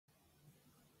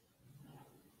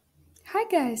Hi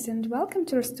guys and welcome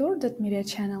to Restore.Media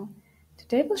channel.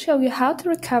 Today we'll show you how to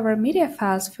recover media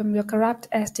files from your corrupt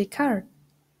SD card.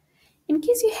 In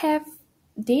case you have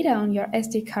data on your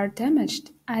SD card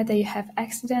damaged, either you have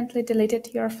accidentally deleted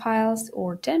your files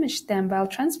or damaged them while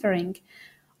transferring,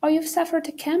 or you've suffered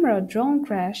a camera or drone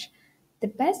crash, the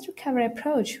best recovery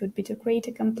approach would be to create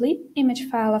a complete image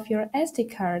file of your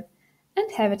SD card and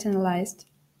have it analyzed.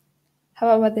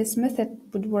 However, this method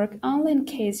would work only in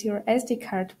case your SD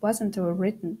card wasn't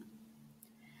overwritten.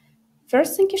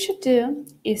 First thing you should do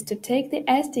is to take the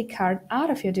SD card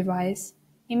out of your device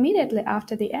immediately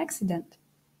after the accident.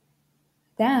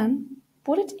 Then,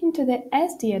 put it into the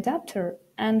SD adapter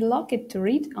and lock it to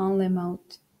read-only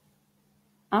mode.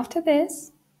 After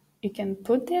this, you can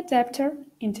put the adapter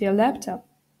into your laptop,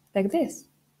 like this.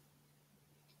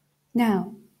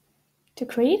 Now, to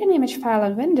create an image file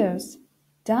on Windows,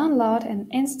 download and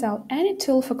install any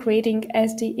tool for creating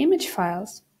SD image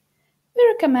files. We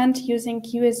recommend using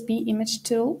USB image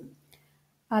tool.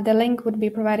 The link would be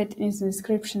provided in the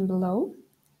description below.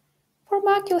 For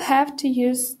Mac, you'll have to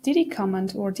use dd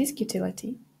command or disk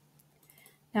utility.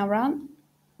 Now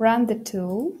run the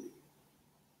tool.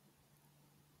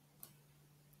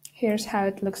 Here's how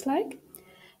it looks like.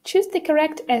 Choose the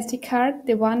correct SD card,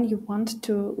 the one you want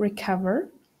to recover,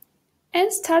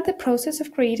 and start the process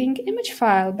of creating image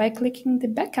file by clicking the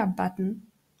backup button.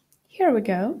 Here we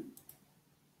go.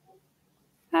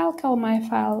 I'll call my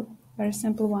file very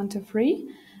simple 123,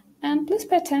 and please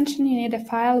pay attention, you need a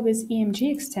file with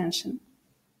EMG extension.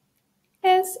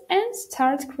 And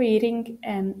start creating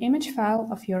an image file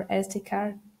of your SD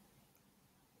card.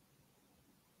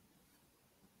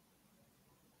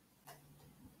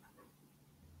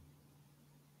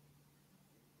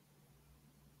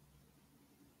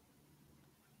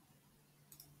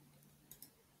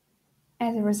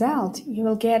 As a result, you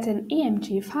will get an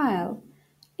EMG file.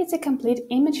 It's a complete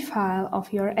image file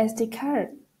of your SD card.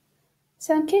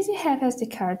 So in case you have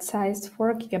SD card sized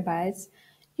 4 GB,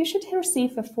 you should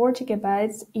receive a 4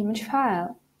 GB image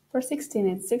file. For 16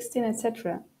 it's 16,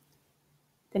 etc.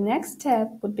 The next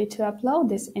step would be to upload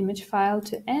this image file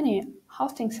to any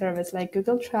hosting service like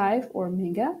Google Drive or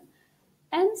Mega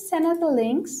and send us the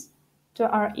links to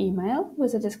our email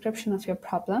with a description of your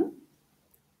problem,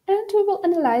 and we will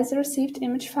analyze the received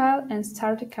image file and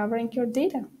start recovering your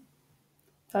data.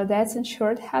 So that's in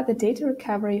short how the data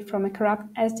recovery from a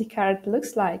corrupt SD card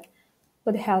looks like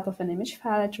with the help of an image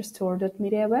file at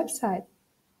Restore.Media website.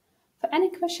 For any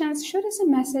questions, shoot us a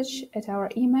message at our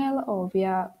email or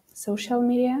via social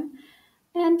media,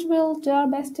 and we'll do our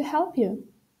best to help you.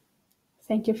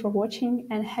 Thank you for watching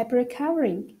and happy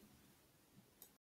recovering!